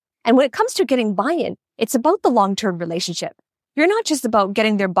And when it comes to getting buy-in, it's about the long-term relationship. You're not just about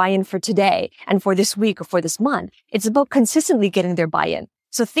getting their buy-in for today and for this week or for this month. It's about consistently getting their buy-in.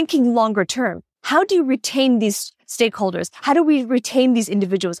 So thinking longer term, how do you retain these stakeholders? How do we retain these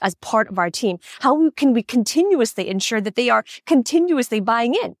individuals as part of our team? How can we continuously ensure that they are continuously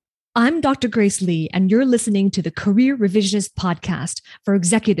buying in? I'm Dr. Grace Lee, and you're listening to the Career Revisionist podcast for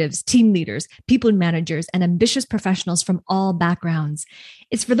executives, team leaders, people managers, and ambitious professionals from all backgrounds.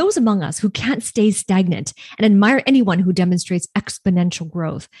 It's for those among us who can't stay stagnant and admire anyone who demonstrates exponential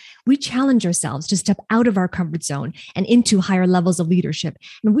growth. We challenge ourselves to step out of our comfort zone and into higher levels of leadership,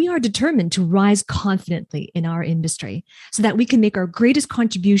 and we are determined to rise confidently in our industry so that we can make our greatest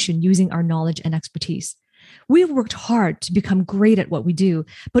contribution using our knowledge and expertise. We have worked hard to become great at what we do,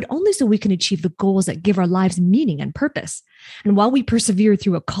 but only so we can achieve the goals that give our lives meaning and purpose. And while we persevere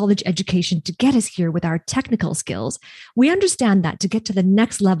through a college education to get us here with our technical skills, we understand that to get to the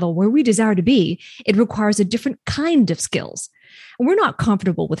next level where we desire to be, it requires a different kind of skills. And we're not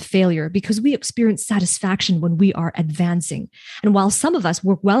comfortable with failure because we experience satisfaction when we are advancing. And while some of us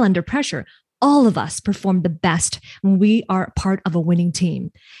work well under pressure, all of us perform the best when we are part of a winning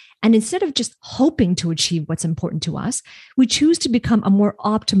team. And instead of just hoping to achieve what's important to us, we choose to become a more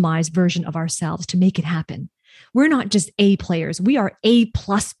optimized version of ourselves to make it happen. We're not just A players, we are A+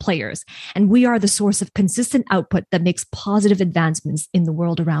 players, and we are the source of consistent output that makes positive advancements in the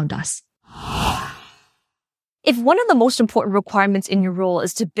world around us. If one of the most important requirements in your role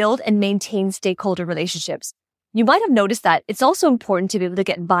is to build and maintain stakeholder relationships, you might have noticed that it's also important to be able to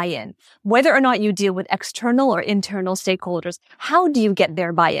get buy-in. Whether or not you deal with external or internal stakeholders, how do you get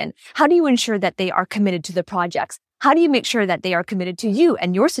their buy-in? How do you ensure that they are committed to the projects? How do you make sure that they are committed to you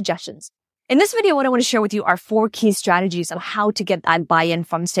and your suggestions? In this video, what I want to share with you are 4 key strategies of how to get that buy-in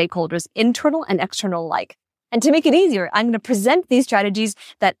from stakeholders, internal and external alike. And to make it easier, I'm going to present these strategies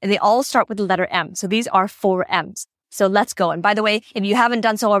that they all start with the letter M. So these are 4 M's. So let's go. And by the way, if you haven't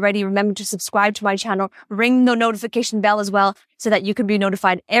done so already, remember to subscribe to my channel, ring the notification bell as well, so that you can be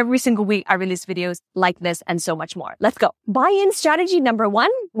notified every single week I release videos like this and so much more. Let's go. Buy-in strategy number 1,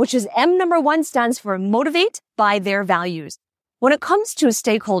 which is M number 1, stands for motivate by their values. When it comes to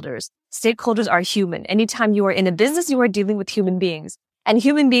stakeholders are human. Anytime you are in a business, you are dealing with human beings. And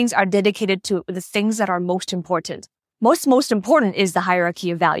human beings are dedicated to the things that are most important. Most important is the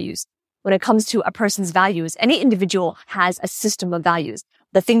hierarchy of values. When it comes to a person's values, any individual has a system of values.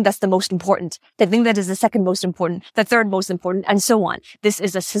 The thing that's the most important, the thing that is the second most important, the third most important, and so on. This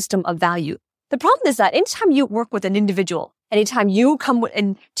is a system of value. The problem is that anytime you work with an individual, anytime you come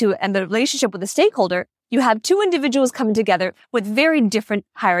into a relationship with a stakeholder, you have 2 individuals coming together with very different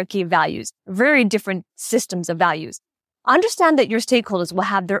hierarchy of values, very different systems of values. Understand that your stakeholders will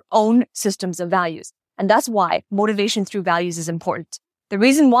have their own systems of values. And that's why motivation through values is important. The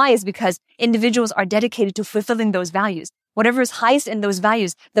reason why is because individuals are dedicated to fulfilling those values. Whatever is highest in those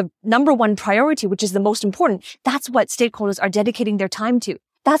values, the number 1 priority, which is the most important, that's what stakeholders are dedicating their time to.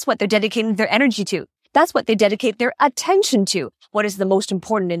 That's what they're dedicating their energy to. That's what they dedicate their attention to, what is the most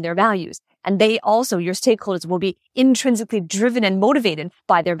important in their values. And they also, your stakeholders, will be intrinsically driven and motivated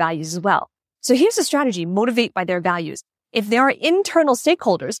by their values as well. So here's the strategy: motivate by their values. If there are internal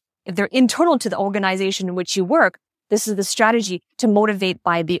stakeholders, if they're internal to the organization in which you work, this is the strategy to motivate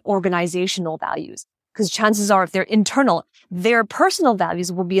by the organizational values. Because chances are, if they're internal, their personal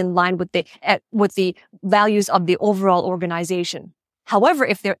values will be in line with the values of the overall organization. However,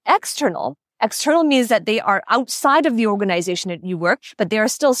 if they're external means that they are outside of the organization that you work, but they are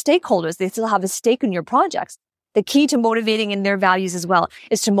still stakeholders. They still have a stake in your projects. The key to motivating in their values as well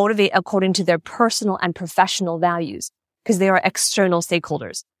is to motivate according to their personal and professional values, because they are external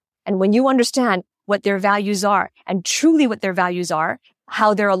stakeholders. And when you understand what their values are and truly what their values are,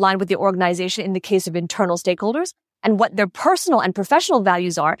 how they're aligned with the organization in the case of internal stakeholders, and what their personal and professional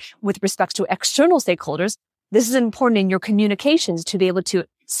values are with respect to external stakeholders, this is important in your communications to be able to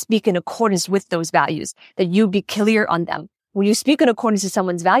speak in accordance with those values, that you be clear on them. When you speak in accordance to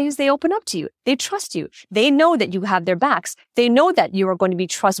someone's values, they open up to you. They trust you. They know that you have their backs. They know that you are going to be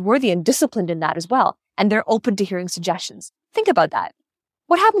trustworthy and disciplined in that as well. And they're open to hearing suggestions. Think about that.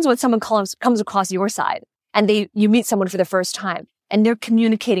 What happens when someone comes across your side and you meet someone for the first time and they're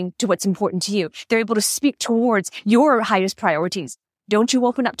communicating to what's important to you? They're able to speak towards your highest priorities. Don't you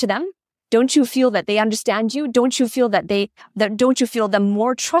open up to them? Don't you feel that they understand you? Don't you feel don't you feel them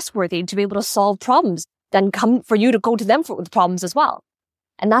more trustworthy to be able to solve problems than come for you to go to them with problems as well?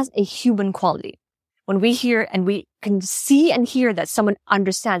 And that's a human quality. When we hear and we can see and hear that someone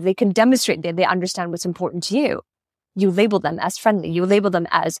understands, they can demonstrate that they understand what's important to you. You label them as friendly. You label them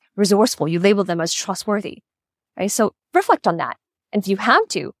as resourceful. You label them as trustworthy. Right? So reflect on that. And if you have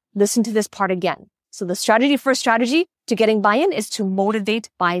to, Listen to this part again. So the first strategy to getting buy-in is to motivate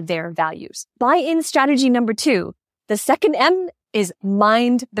by their values. Buy-in strategy number 2, the second M is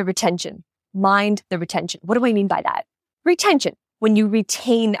mind the retention. Mind the retention. What do I mean by that? Retention. When you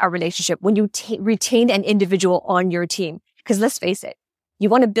retain a relationship, when you retain an individual on your team. Because let's face it, you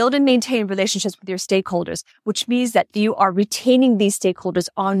want to build and maintain relationships with your stakeholders, which means that you are retaining these stakeholders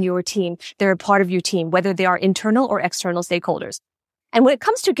on your team. They're a part of your team, whether they are internal or external stakeholders. And when it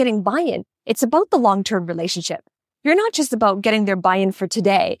comes to getting buy-in, it's about the long-term relationship. You're not just about getting their buy-in for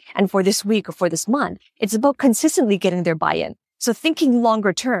today and for this week or for this month. It's about consistently getting their buy-in. So thinking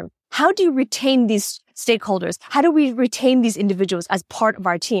longer term, how do you retain these stakeholders? How do we retain these individuals as part of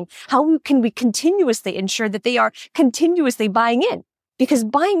our team? How can we continuously ensure that they are continuously buying in? Because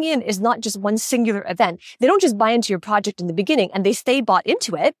buying in is not just one singular event. They don't just buy into your project in the beginning and they stay bought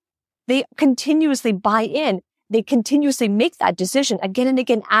into it. They continuously buy in. They continuously make that decision again and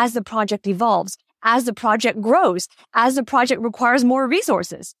again as the project evolves, as the project grows, as the project requires more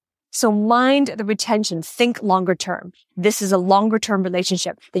resources. So mind the retention, think longer term. This is a longer term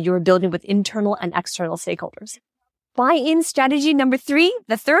relationship that you are building with internal and external stakeholders. Buy-in strategy number 3,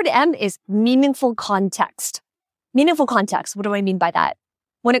 the third M is meaningful context. Meaningful context. What do I mean by that?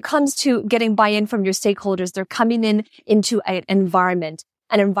 When it comes to getting buy-in from your stakeholders, they're coming into an environment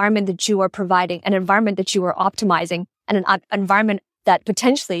that you are providing, an environment that you are optimizing, and an environment that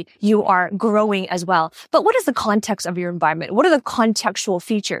potentially you are growing as well. But what is the context of your environment? What are the contextual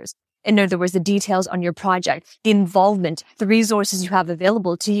features? In other words, the details on your project, the involvement, the resources you have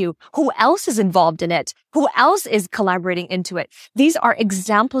available to you. Who else is involved in it? Who else is collaborating into it? These are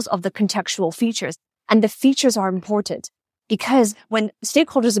examples of the contextual features. And the features are important because when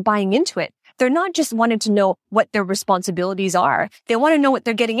stakeholders are buying into it, they're not just wanting to know what their responsibilities are. They want to know what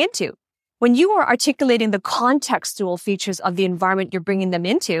they're getting into. When you are articulating the contextual features of the environment you're bringing them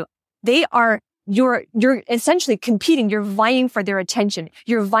into, you're essentially competing. You're vying for their attention.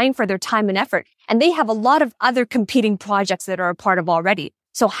 You're vying for their time and effort. And they have a lot of other competing projects that are a part of already.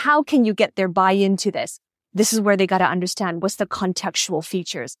 So how can you get their buy-in to this? This is where they got to understand what's the contextual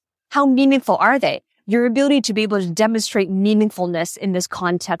features. How meaningful are they? Your ability to be able to demonstrate meaningfulness in this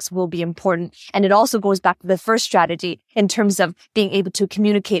context will be important. And it also goes back to the first strategy in terms of being able to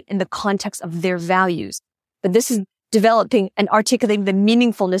communicate in the context of their values. But this is developing and articulating the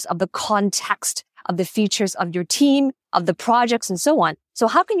meaningfulness of the context of the features of your team, of the projects, and so on. So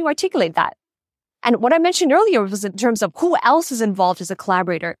how can you articulate that? And what I mentioned earlier was in terms of who else is involved as a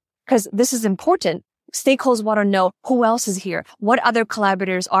collaborator, because this is important. Stakeholders want to know who else is here, what other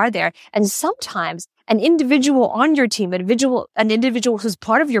collaborators are there. And sometimes an individual on your team, an individual who's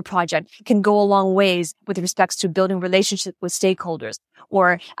part of your project can go a long ways with respects to building relationships with stakeholders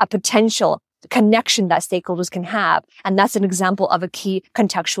or a potential connection that stakeholders can have. And that's an example of a key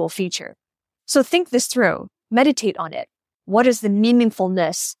contextual feature. So think this through, meditate on it. What is the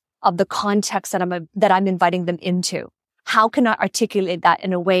meaningfulness of the context that I'm inviting them into? How can I articulate that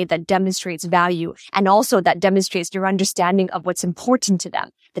in a way that demonstrates value and also that demonstrates your understanding of what's important to them,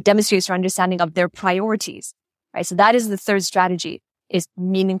 that demonstrates your understanding of their priorities, right? So that is the third strategy, is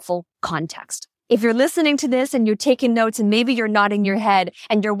meaningful context. If you're listening to this and you're taking notes and maybe you're nodding your head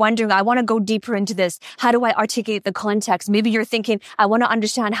and you're wondering, I want to go deeper into this. How do I articulate the context? Maybe you're thinking, I want to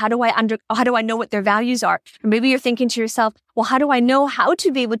understand, how do I know what their values are? Or maybe you're thinking to yourself, well, how do I know how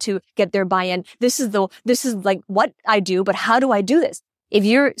to be able to get their buy-in? This is like what I do, but how do I do this? If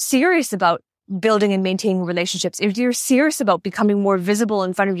you're serious about building and maintaining relationships, if you're serious about becoming more visible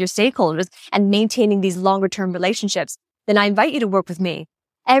in front of your stakeholders and maintaining these longer term relationships, then I invite you to work with me.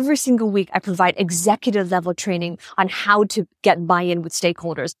 Every single week, I provide executive level training on how to get buy-in with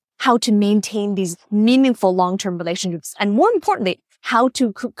stakeholders, how to maintain these meaningful long-term relationships, and more importantly, how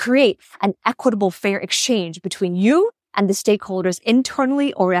to create an equitable, fair exchange between you and the stakeholders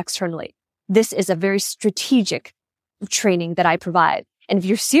internally or externally. This is a very strategic training that I provide. And if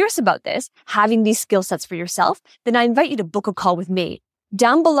you're serious about this, having these skill sets for yourself, then I invite you to book a call with me.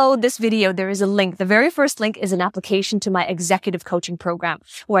 Down below this video, there is a link. The very first link is an application to my executive coaching program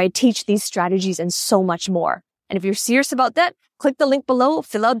where I teach these strategies and so much more. And if you're serious about that, click the link below,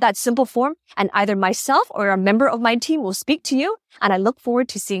 fill out that simple form, and either myself or a member of my team will speak to you. And I look forward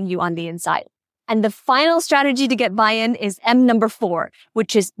to seeing you on the inside. And the final strategy to get buy-in is M number 4,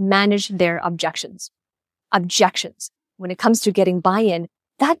 which is manage their objections. Objections. When it comes to getting buy-in,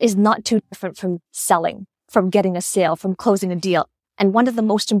 that is not too different from selling, from getting a sale, from closing a deal. And one of the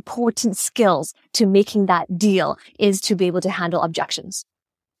most important skills to making that deal is to be able to handle objections.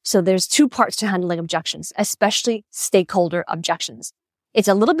 So there's 2 parts to handling objections, especially stakeholder objections. It's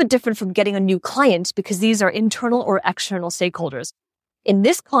a little bit different from getting a new client because these are internal or external stakeholders. in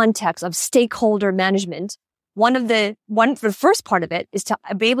this context of stakeholder management, the first part of it is to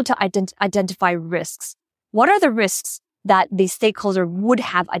be able to identify risks. What are the risks that the stakeholder would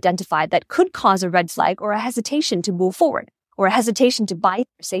have identified that could cause a red flag or a hesitation to move forward or a hesitation to buy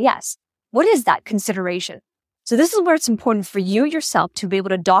or say yes? What is that consideration? So this is where it's important for you yourself to be able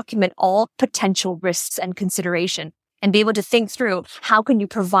to document all potential risks and consideration and be able to think through how can you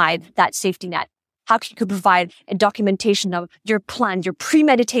provide that safety net? How can you provide a documentation of your plans, your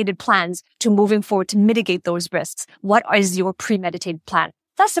premeditated plans to moving forward to mitigate those risks? What is your premeditated plan?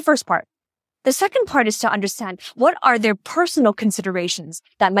 That's the first part. The second part is to understand what are their personal considerations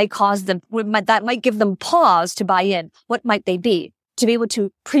that might that might give them pause to buy in. What might they be? To be able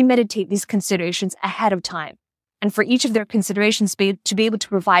to premeditate these considerations ahead of time. And for each of their considerations to be able to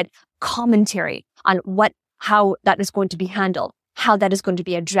provide commentary on how that is going to be handled, how that is going to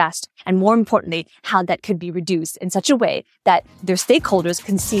be addressed, and more importantly, how that could be reduced in such a way that their stakeholders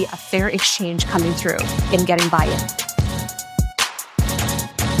can see a fair exchange coming through in getting buy-in.